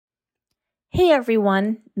Hey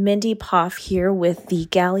everyone, Mindy Poff here with the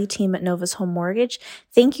Galli team at Novus Home Mortgage.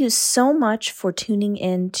 Thank you so much for tuning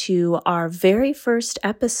in to our very first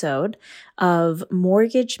episode of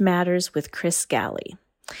Mortgage Matters with Chris Galli.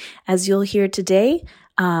 As you'll hear today,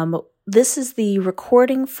 this is the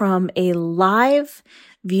recording from a live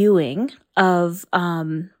viewing of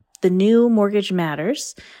the new Mortgage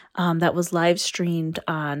Matters that was live streamed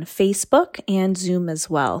on Facebook and Zoom as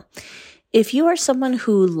well. If you are someone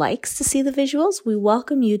who likes to see the visuals, we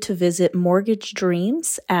welcome you to visit Mortgage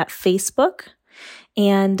Dreams at Facebook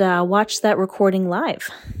and watch that recording live.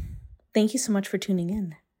 Thank you so much for tuning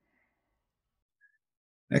in.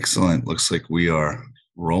 Excellent. Looks like we are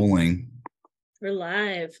rolling. We're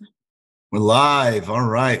live. We're live. All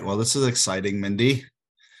right. Well, this is exciting, Mindy.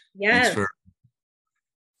 Yes. Thanks for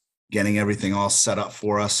getting everything all set up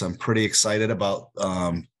for us. I'm pretty excited about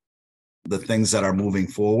the things that are moving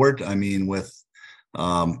forward. I mean, with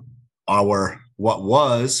what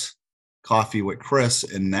was Coffee with Chris,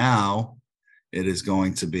 and now it is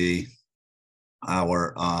going to be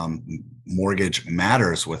our Mortgage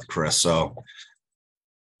Matters with Chris. So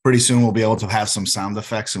pretty soon we'll be able to have some sound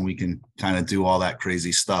effects and we can kind of do all that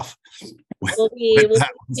crazy stuff. We'll be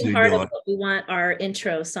part of what we want our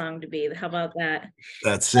intro song to be. How about that?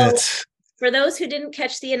 That's it. For those who didn't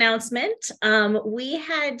catch the announcement, we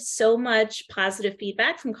had so much positive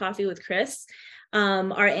feedback from Coffee with Chris.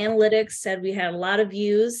 Our analytics said we had a lot of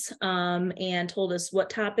views and told us what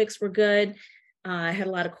topics were good. I had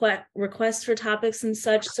a lot of requests for topics and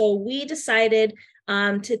such. So we decided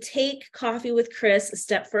to take Coffee with Chris a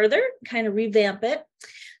step further, kind of revamp it.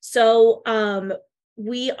 So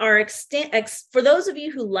we are for those of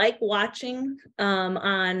you who like watching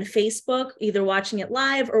on Facebook, either watching it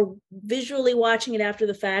live or visually watching it after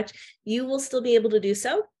the fact, you will still be able to do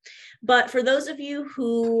so. But for those of you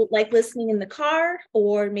who like listening in the car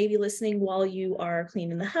or maybe listening while you are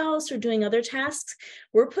cleaning the house or doing other tasks,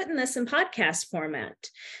 we're putting this in podcast format.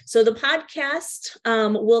 So the podcast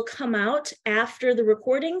will come out after the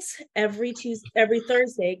recordings every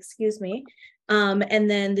Thursday, and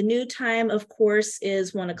then the new time, of course,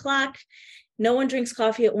 is 1:00. No one drinks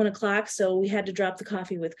coffee at 1:00, so we had to drop the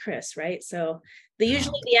Coffee with Chris, right? So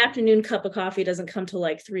usually the afternoon cup of coffee doesn't come till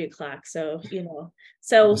like 3:00. So,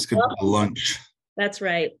 This could be lunch. That's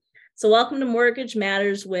right. So welcome to Mortgage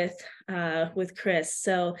Matters with Chris.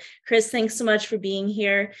 So Chris, thanks so much for being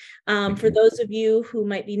here. For those of you who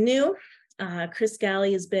might be new, Chris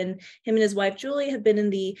Galli him and his wife, Julie, have been in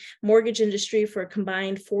the mortgage industry for a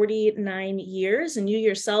combined 49 years. And you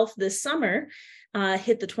yourself this summer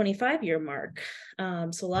hit the 25-year mark.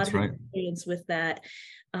 So a lot of experience with that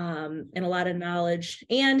and a lot of knowledge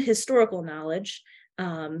and historical knowledge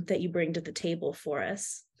that you bring to the table for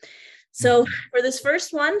us. So for this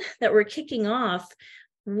first one that we're kicking off,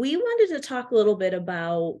 we wanted to talk a little bit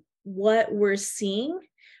about what we're seeing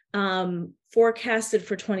forecasted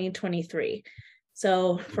for 2023.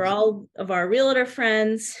 So for all of our realtor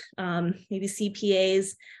friends, maybe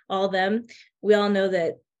CPAs, all of them, we all know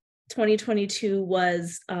that 2022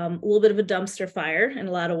 was a little bit of a dumpster fire in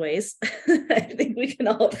a lot of ways. I think we can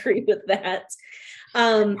all agree with that.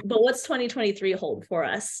 But what's 2023 hold for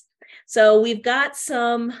us? So we've got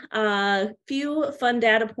some few fun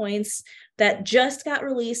data points that just got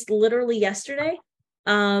released literally yesterday.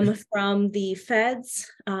 From the feds,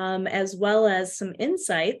 as well as some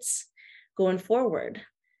insights going forward.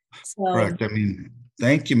 So, correct. I mean,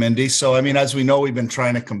 thank you, Mindy. So, I mean, as we know, we've been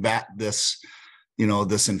trying to combat this,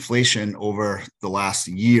 this inflation over the last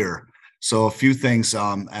year. So a few things,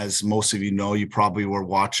 as most of you know, you probably were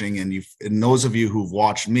watching, and those of you who've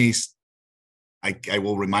watched me, I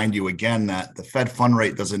will remind you again that the Fed fund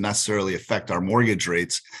rate doesn't necessarily affect our mortgage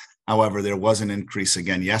rates. However, there was an increase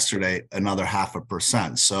again yesterday, another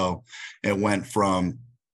 0.5%. So it went from,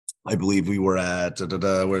 I believe we were at,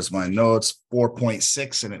 where's my notes,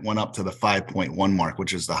 4.6, and it went up to the 5.1 mark,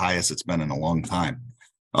 which is the highest it's been in a long time.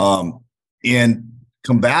 And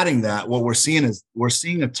combating that, what we're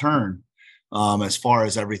seeing a turn as far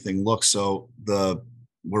as everything looks. So I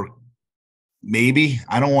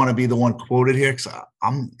don't want to be the one quoted here because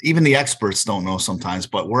even the experts don't know sometimes,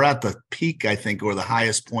 but we're at the peak, I think, or the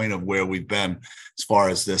highest point of where we've been as far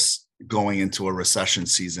as this going into a recession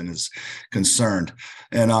season is concerned.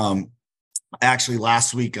 And actually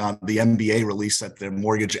last week the MBA released that their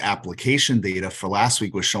mortgage application data for last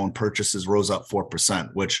week was showing purchases rose up 4%,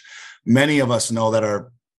 which many of us know that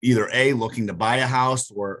are either looking to buy a house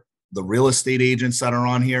or the real estate agents that are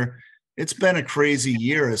on here. It's been a crazy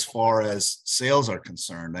year as far as sales are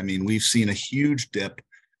concerned. I mean, we've seen a huge dip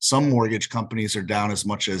Some mortgage companies are down as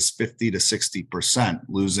much as 50 to 60%,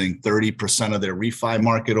 losing 30% of their refi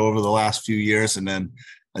market over the last few years, and then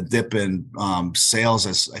a dip in sales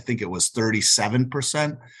as I think it was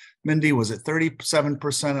 37%. Mindy, was it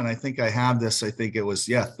 37%? And I think I have this. I think it was,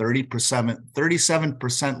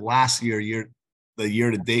 37% last year. The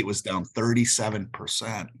year to date was down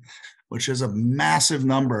 37%, which is a massive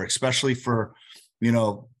number, especially for,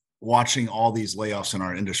 watching all these layoffs in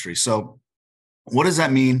our industry. So what does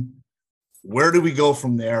that mean? Where do we go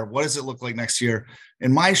from there? What does it look like next year?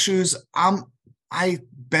 In my shoes, I've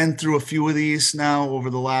been through a few of these now over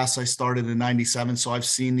the last, I started in 97. So I've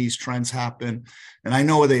seen these trends happen, and I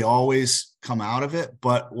know they always come out of it.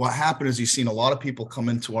 But what happened is you've seen a lot of people come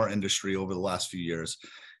into our industry over the last few years,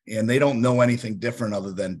 and they don't know anything different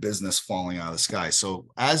other than business falling out of the sky. So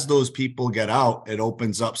as those people get out, it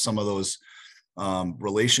opens up some of those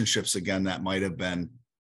relationships again that might have been,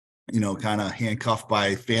 kind of handcuffed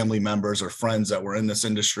by family members or friends that were in this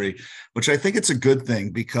industry, which I think it's a good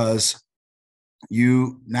thing, because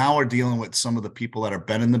you now are dealing with some of the people that have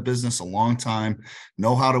been in the business a long time,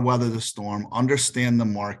 know how to weather the storm, understand the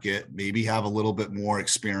market, maybe have a little bit more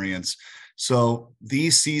experience. So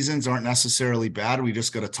these seasons aren't necessarily bad. We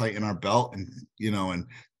just got to tighten our belt and, and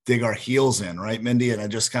dig our heels in, right, Mindy? And I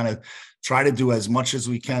just kind of try to do as much as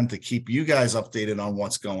we can to keep you guys updated on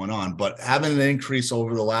what's going on. But having an increase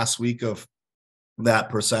over the last week of that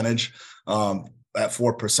percentage, at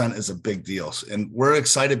 4% is a big deal. And we're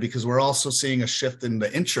excited because we're also seeing a shift in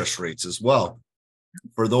the interest rates as well.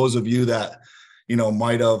 For those of you that,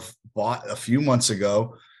 might have bought a few months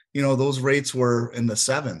ago, those rates were in the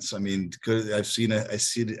sevens. I mean, I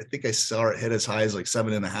think I saw it hit as high as like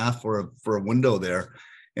 7.5 for a window there.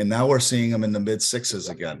 And now we're seeing them in the mid sixes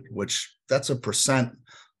again, which that's a percent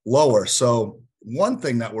lower. So one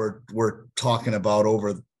thing that we're talking about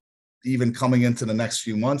over even coming into the next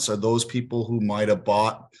few months are those people who might have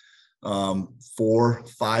bought 4,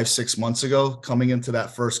 5, 6 months ago. Coming into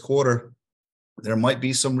that first quarter, there might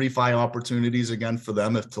be some refi opportunities again for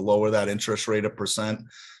them if to lower that interest rate 1%,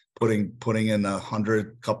 putting in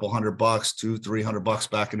couple $100, $200-$300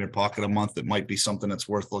 back in your pocket a month. It might be something that's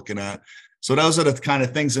worth looking at. So those are the kind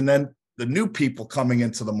of things. And then the new people coming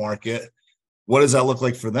into the market, what does that look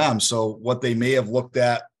like for them? So what they may have looked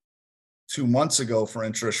at 2 months ago for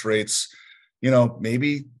interest rates,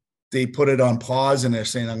 maybe they put it on pause and they're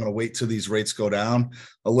saying, I'm going to wait till these rates go down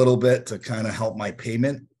a little bit to kind of help my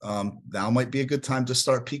payment. Now might be a good time to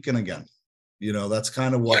start peaking again. That's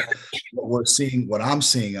kind of what we're seeing, what I'm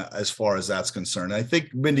seeing as far as that's concerned. I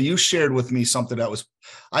think, Mindy, you shared with me something that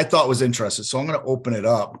I thought was interesting. So I'm going to open it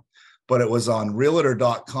up, but it was on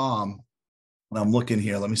realtor.com. And I'm looking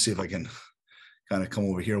here. Let me see if I can kind of come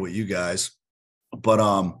over here with you guys. But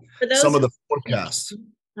some of the forecasts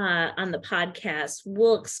on the podcast,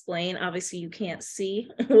 we'll explain. Obviously, you can't see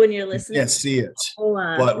when you're listening. You can't see it,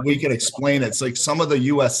 but we can explain it. It's like some of the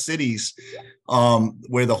U.S. cities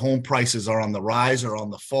where the home prices are on the rise or on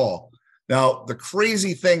the fall. Now, the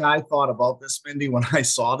crazy thing I thought about this, Mindy, when I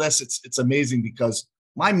saw this, it's amazing because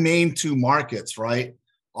my main 2 markets, right,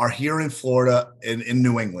 are here in Florida and in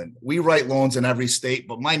New England. We write loans in every state,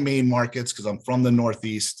 but my main markets, because I'm from the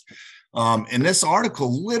Northeast, and this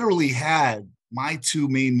article literally had my 2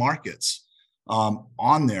 main markets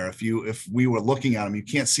on there. If we were looking at them, you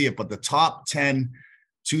can't see it, but the top 10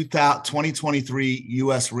 2023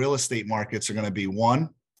 U.S. real estate markets are going to be one.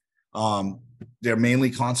 They're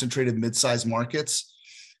mainly concentrated mid-sized markets,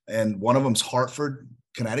 and one of them's Hartford,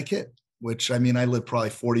 Connecticut, which I live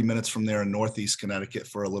probably 40 minutes from there in Northeast Connecticut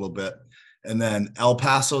for a little bit. And then El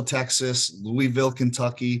Paso, Texas, Louisville,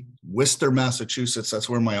 Kentucky, Worcester, Massachusetts. That's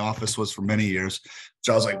where my office was for many years.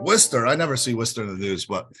 So I was like, Worcester, I never see Worcester in the news,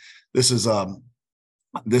 but this is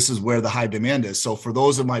where the high demand is. So for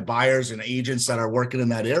those of my buyers and agents that are working in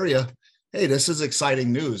that area, hey, this is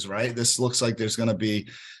exciting news, right? This looks like there's going to be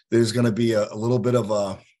a little bit of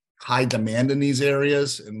a high demand in these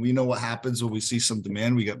areas. And we know what happens when we see some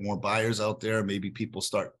demand. We get more buyers out there. Maybe people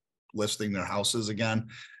start listing their houses again.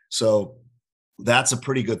 So that's a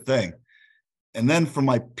pretty good thing. And then for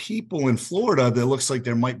my people in Florida, there looks like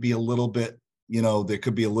there might be a little bit, there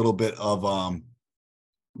could be a little bit of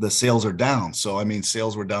the sales are down. So,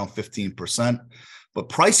 sales were down 15%, but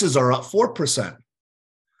prices are up 4%.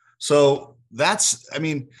 So that's,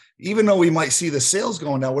 even though we might see the sales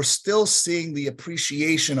going down, we're still seeing the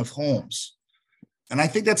appreciation of homes. And I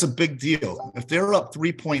think that's a big deal. If they're up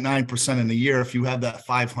 3.9% in a year, if you have that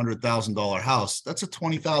 $500,000 house, that's a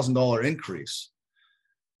 $20,000 increase.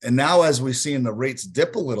 And now as we're seeing the rates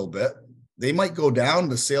dip a little bit, they might go down,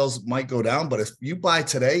 the sales might go down. But if you buy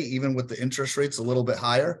today, even with the interest rates a little bit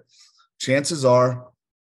higher, chances are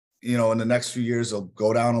in the next few years, they'll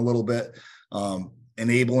go down a little bit,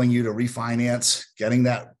 enabling you to refinance, getting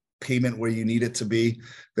that payment where you need it to be.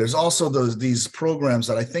 There's also these programs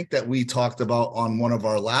that I think that we talked about on one of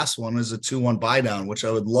our last one is a 2-1 buy down, which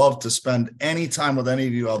I would love to spend any time with any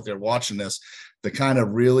of you out there watching this to kind of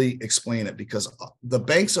really explain it, because the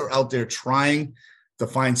banks are out there trying to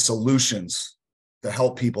find solutions to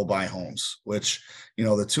help people buy homes, which, the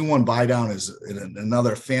 2-1 buy down is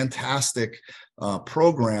another fantastic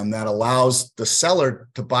program that allows the seller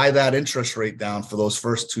to buy that interest rate down for those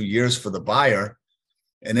first 2 years for the buyer.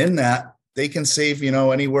 And in that, they can save,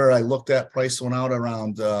 anywhere. I looked at price went out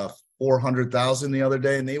around 400,000 the other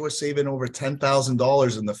day, and they were saving over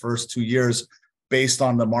 $10,000 in the first 2 years based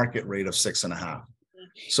on the market rate of 6.5.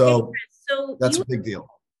 So that's a big deal.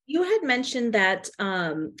 You had mentioned that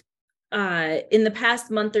in the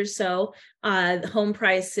past month or so, home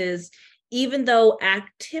prices, even though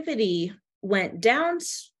activity went down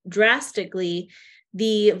drastically,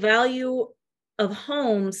 the value of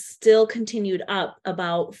homes still continued up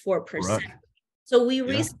about 4%. Right. So we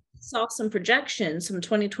recently saw some projections, some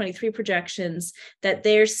 2023 projections, that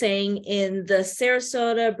they're saying in the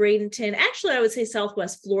Sarasota, Bradenton, actually I would say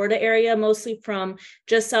Southwest Florida area, mostly from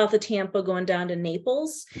just south of Tampa going down to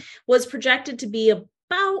Naples, was projected to be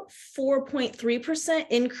about 4.3%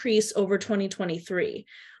 increase over 2023.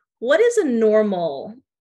 What is a normal,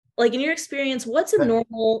 like in your experience, what's a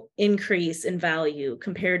normal increase in value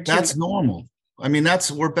compared to? That's normal. I mean,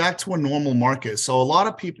 we're back to a normal market. So a lot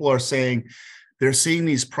of people are saying they're seeing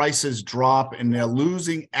these prices drop and they're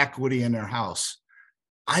losing equity in their house.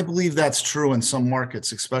 I believe that's true in some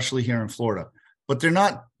markets, especially here in Florida, but they're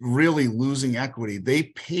not really losing equity. They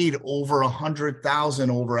paid over $100,000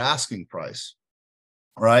 over asking price,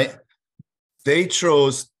 right? They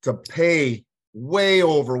chose to pay way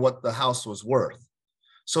over what the house was worth.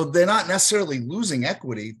 So they're not necessarily losing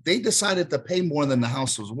equity. They decided to pay more than the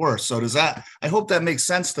house was worth. So I hope that makes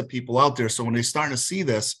sense to people out there. So when they're starting to see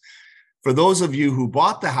this, for those of you who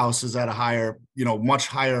bought the houses at a higher, much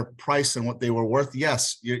higher price than what they were worth,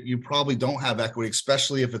 yes, you probably don't have equity,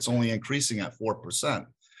 especially if it's only increasing at 4%.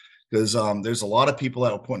 Because there's a lot of people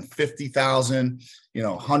that are putting $50,000,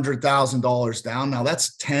 $100,000 down. Now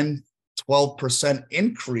that's 10, 12%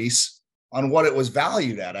 increase on what it was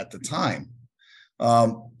valued at the time.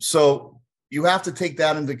 So you have to take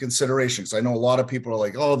that into consideration. Because I know a lot of people are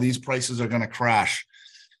like, oh, these prices are going to crash.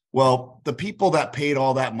 Well, the people that paid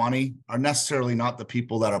all that money are necessarily not the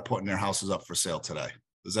people that are putting their houses up for sale today.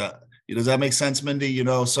 Does that make sense, Mindy?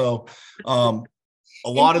 So a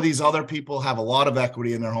lot of these other people have a lot of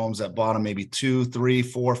equity in their homes that bought them maybe 2, 3,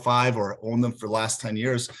 4, 5, or own them for the last 10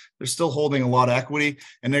 years. They're still holding a lot of equity,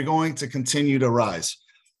 and they're going to continue to rise.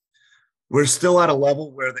 We're still at a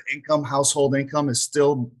level where the household income is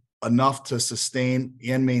still enough to sustain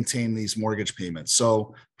and maintain these mortgage payments.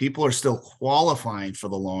 So people are still qualifying for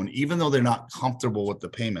the loan, even though they're not comfortable with the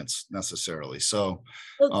payments necessarily. So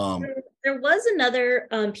there was another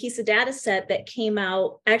piece of data set that came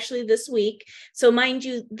out actually this week. So mind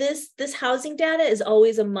you, this housing data is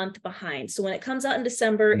always a month behind. So when it comes out in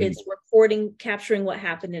December, it's capturing what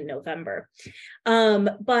happened in November.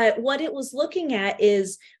 But what it was looking at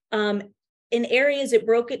is in areas, it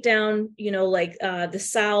broke it down, like the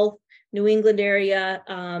South, New England area,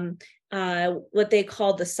 what they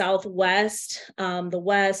called the Southwest, the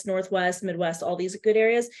West, Northwest, Midwest, all these good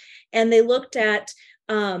areas. And they looked at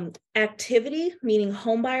activity, meaning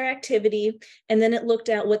homebuyer activity. And then it looked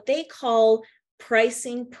at what they call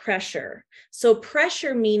pricing pressure. So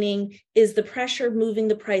pressure meaning, is the pressure moving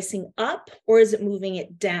the pricing up or is it moving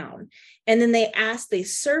it down? And then they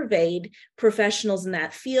surveyed professionals in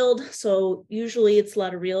that field. So usually it's a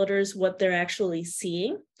lot of realtors, what they're actually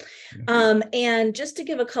seeing. And just to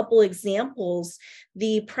give a couple examples,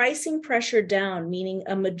 the pricing pressure down, meaning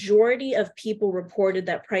a majority of people reported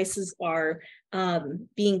that prices are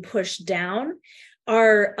being pushed down,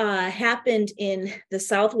 happened in the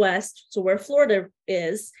Southwest, so where Florida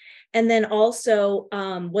is, and then also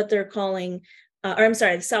what they're calling,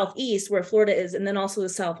 the Southeast, where Florida is, and then also the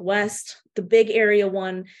Southwest. The big area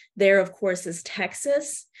one there, of course, is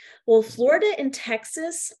Texas. Well, Florida and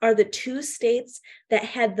Texas are the two states that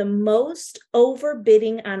had the most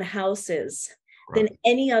overbidding on houses than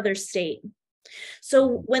any other state.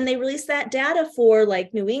 So when they released that data for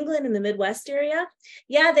like New England and the Midwest area,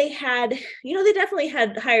 they had, they definitely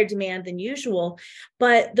had higher demand than usual,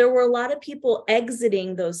 but there were a lot of people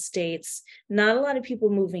exiting those states, not a lot of people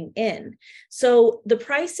moving in. So the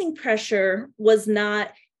pricing pressure was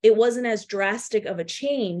not it wasn't as drastic of a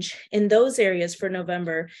change in those areas for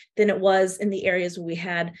November than it was in the areas where we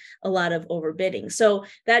had a lot of overbidding. So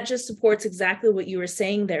that just supports exactly what you were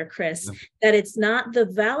saying there, Chris, that it's not the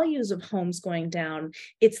values of homes going down,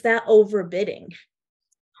 it's that overbidding.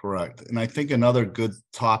 Correct. And I think another good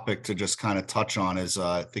topic to just kind of touch on is,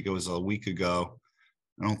 I think it was a week ago.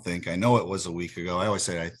 I know it was a week ago. I always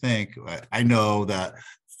say, I think, I know that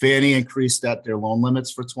Fannie increased their loan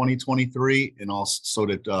limits for 2023, and also so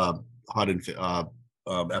did HUD and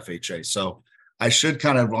FHA. So I'm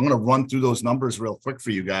going to run through those numbers real quick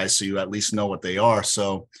for you guys so you at least know what they are.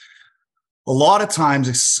 So a lot of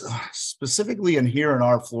times, specifically here in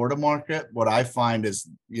our Florida market, what I find is,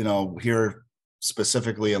 here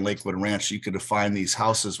specifically in Lakewood Ranch, you could find these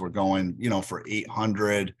houses were going, for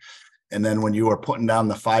 800. And then when you were putting down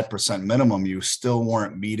the 5% minimum, you still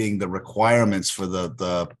weren't meeting the requirements for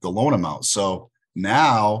the loan amount. So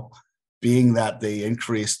now, being that they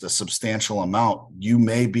increased a substantial amount, you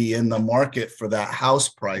may be in the market for that house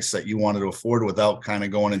price that you wanted to afford without kind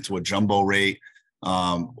of going into a jumbo rate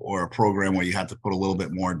or a program where you had to put a little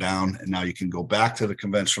bit more down. And now you can go back to the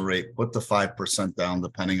conventional rate, put the 5% down,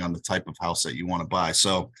 depending on the type of house that you want to buy.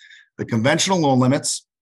 So the conventional loan limits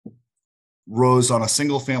rose on a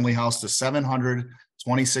single family house to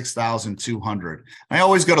 $726,200. I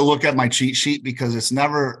always got to look at my cheat sheet because it's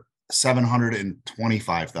never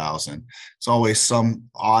 725,000. It's always some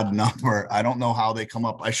odd number. I don't know how they come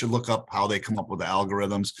up. I should look up how they come up with the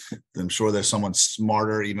algorithms. I'm sure there's someone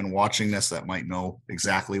smarter even watching this that might know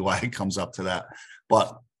exactly why it comes up to that.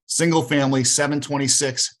 But single family,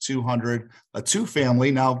 726,200. A two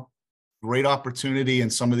family, now great opportunity in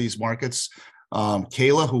some of these markets.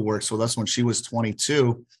 Kayla, who works with us, when she was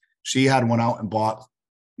 22, she went out and bought,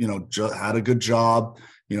 had a good job,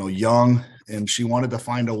 young, and she wanted to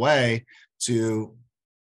find a way to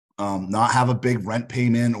not have a big rent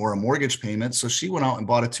payment or a mortgage payment. So she went out and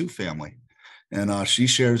bought a two family, and she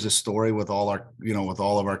shares this story with all our, with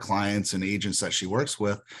all of our clients and agents that she works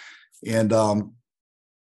with. And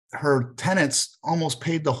her tenants almost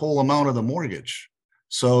paid the whole amount of the mortgage.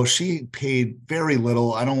 So she paid very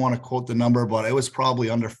little. I don't want to quote the number, but it was probably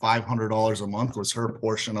under $500 a month was her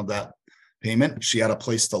portion of that payment. She had a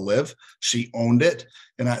place to live. She owned it.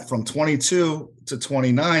 And from 22 to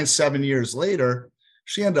 29, 7 years later,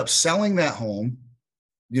 she ended up selling that home,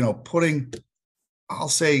 putting, I'll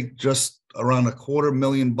say, just around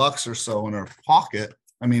 $250,000 or so in her pocket.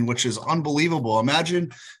 I mean, which is unbelievable.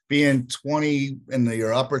 Imagine being 20 in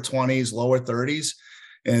your upper 20s, lower 30s,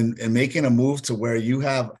 and making a move to where you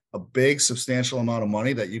have a big substantial amount of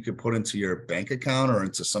money that you could put into your bank account or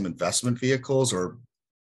into some investment vehicles or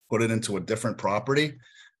put it into a different property.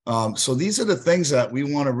 So these are the things that we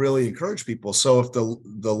want to really encourage people. So if the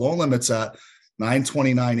loan limit's at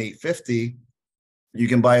 929, 850, you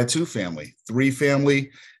can buy a two family. Three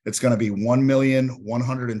family, it's going to be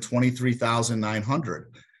 1,123,900.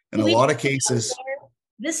 In a lot of cases,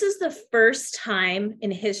 this is the first time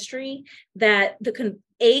in history that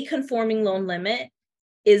a conforming loan limit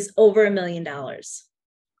is over $1 million.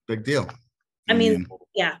 Big deal. I mean,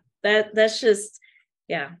 yeah, that's just,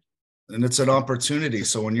 yeah. And it's an opportunity.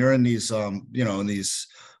 So when you're in these, in these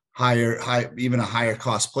even a higher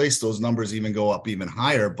cost place, those numbers even go up even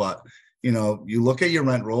higher. But, you look at your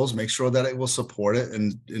rent rolls, make sure that it will support it.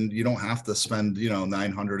 And you don't have to spend,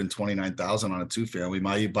 $929,000 on a two family.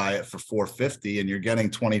 Now you buy it for $450 and you're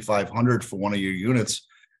getting $2,500 for one of your units.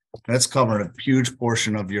 That's covering a huge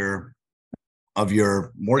portion of your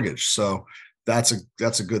mortgage. So that's a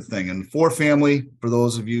good thing. And four family, for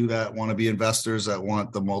those of you that want to be investors that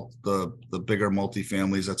want the bigger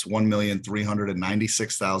multifamilies, that's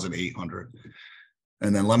 1,396,800.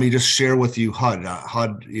 And then let me just share with you HUD,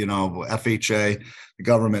 FHA, the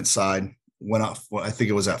government side went up. I think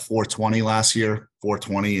it was at 420 last year,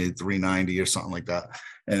 420, 390 or something like that.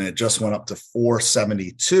 And it just went up to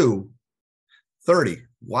 472.30.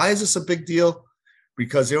 Why is this a big deal?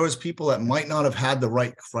 Because there was people that might not have had the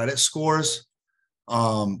right credit scores.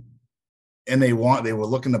 And they were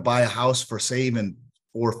looking to buy a house for, say, even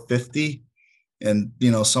 450. And,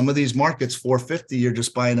 some of these markets, 450, you're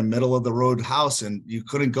just buying a middle of the road house and you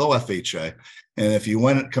couldn't go FHA. And if you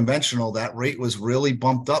went conventional, that rate was really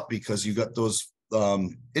bumped up because you got those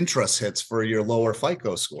interest hits for your lower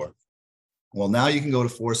FICO score. Well, now you can go to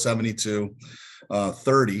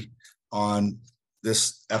 472.30 on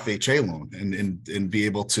this FHA loan and be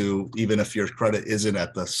able to, even if your credit isn't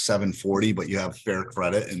at the 740, but you have fair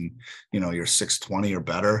credit and, you're 620 or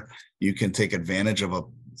better, you can take advantage of a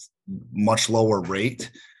much lower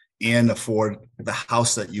rate and afford the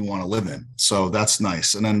house that you want to live in. So that's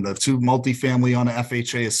nice. And then the two multifamily on the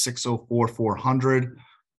FHA is 604,400.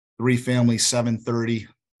 3 family 730,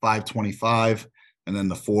 525, and then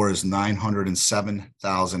the 4 is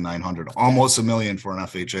 907,900, almost $1 million for an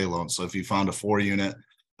FHA loan. So if you found a 4 unit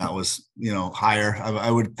that was, higher,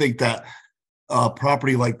 I would think that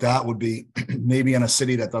property like that would be maybe in a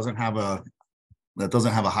city that doesn't have a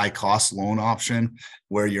high cost loan option,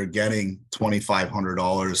 where you're getting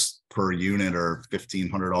 $2,500 per unit or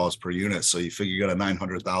 $1,500 per unit. So you figure you got a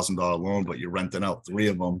 $900,000 loan, but you're renting out 3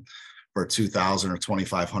 of them for $2,000 or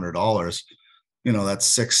 $2,500.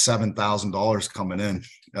 That's $6,000-$7,000 coming in.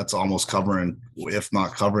 That's almost covering, if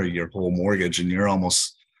not covering, your whole mortgage, and you're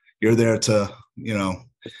there to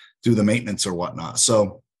do the maintenance or whatnot.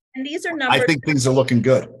 So, and these are numbers. I think things are looking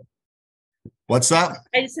good. What's that?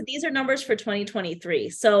 I said these are numbers for 2023.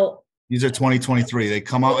 So these are 2023. They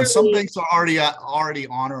come out, and some banks are already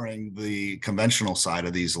honoring the conventional side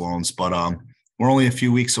of these loans, but we're only a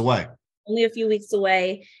few weeks away.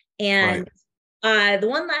 And the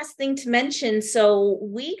one last thing to mention, so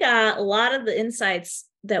we got a lot of the insights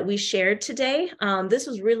that we shared today. This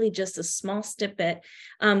was really just a small snippet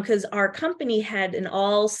because our company had an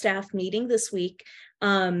all staff meeting this week,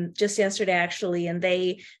 just yesterday actually, and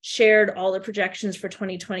they shared all the projections for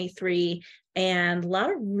 2023 and a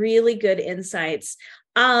lot of really good insights.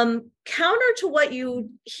 Counter to what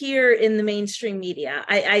you hear in the mainstream media,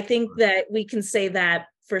 I think that we can say that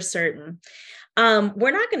for certain.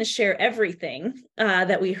 We're not going to share everything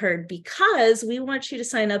that we heard, because we want you to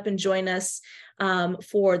sign up and join us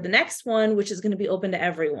for the next one, which is going to be open to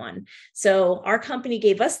everyone. So our company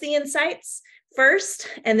gave us the insights first,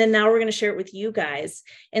 and then now we're going to share it with you guys.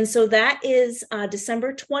 And so that is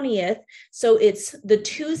December 20th. So it's the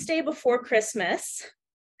Tuesday before Christmas.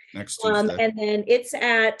 Next Tuesday. And then it's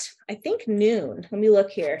at, I think, noon. Let me look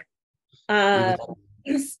here.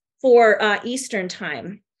 For Eastern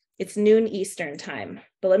time. It's noon Eastern time,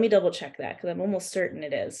 but let me double check that because I'm almost certain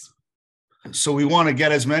it is. So we want to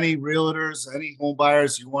get as many realtors, any home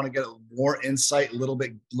buyers, you want to get more insight, a little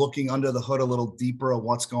bit looking under the hood, a little deeper of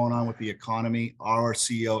what's going on with the economy. Our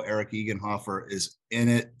CEO, Eric Egenhofer, is in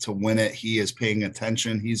it to win it. He is paying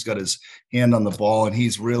attention. He's got his hand on the ball, and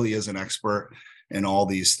he's really is an expert in all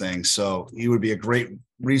these things. So he would be a great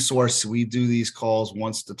resource. We do these calls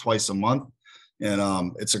once to twice a month.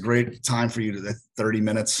 And it's a great time for you to 30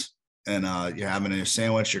 minutes, and you're having your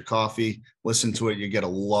sandwich, your coffee, listen to it. You get a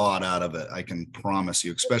lot out of it. I can promise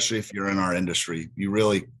you, especially if you're in our industry, you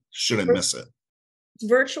really shouldn't miss it. It's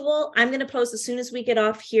virtual. I'm going to post as soon as we get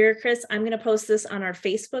off here, Chris, I'm going to post this on our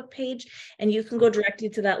Facebook page, and you can go directly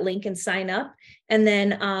to that link and sign up. And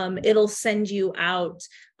then it'll send you out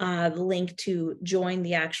the link to join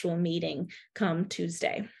the actual meeting come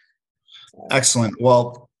Tuesday. So. Excellent.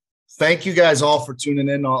 Well, thank you guys all for tuning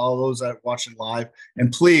in, all those that are watching live.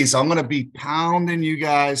 And please, I'm going to be pounding you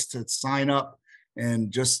guys to sign up and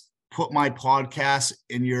just put my podcast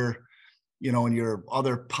in your, in your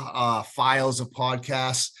other files of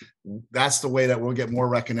podcasts. That's the way that we'll get more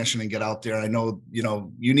recognition and get out there. I know,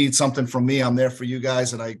 you need something from me. I'm there for you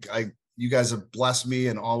guys. And you guys have blessed me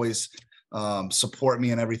and always support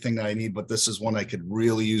me in everything that I need, but this is one I could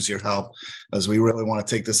really use your help, as we really want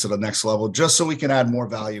to take this to the next level, just so we can add more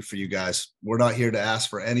value for you guys. We're not here to ask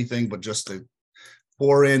for anything, but just to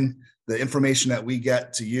pour in the information that we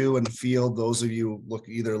get to you in the field. Those of you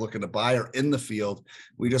either looking to buy or in the field,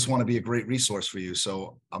 we just want to be a great resource for you.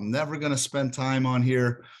 So I'm never going to spend time on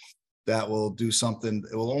here that will do something.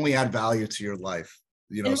 It will only add value to your life.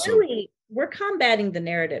 And really, we're combating the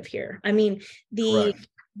narrative here. I mean, Correct.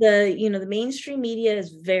 The mainstream media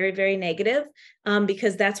is very, very negative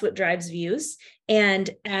because that's what drives views. And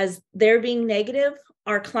as they're being negative,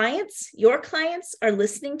 your clients are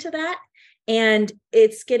listening to that. And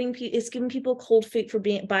it's giving people cold feet for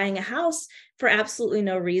buying a house for absolutely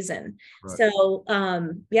no reason. Right. So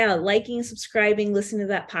liking, subscribing, listening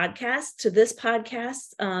to this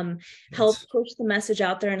podcast helps push the message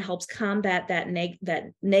out there and helps combat that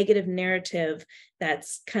negative narrative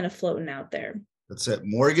that's kind of floating out there. That's it.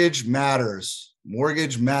 Mortgage matters.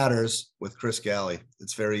 Mortgage matters with Chris Galli.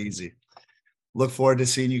 It's very easy. Look forward to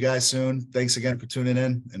seeing you guys soon. Thanks again for tuning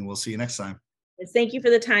in, and we'll see you next time. Thank you for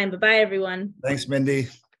the time. Bye-bye, everyone. Thanks, Mindy.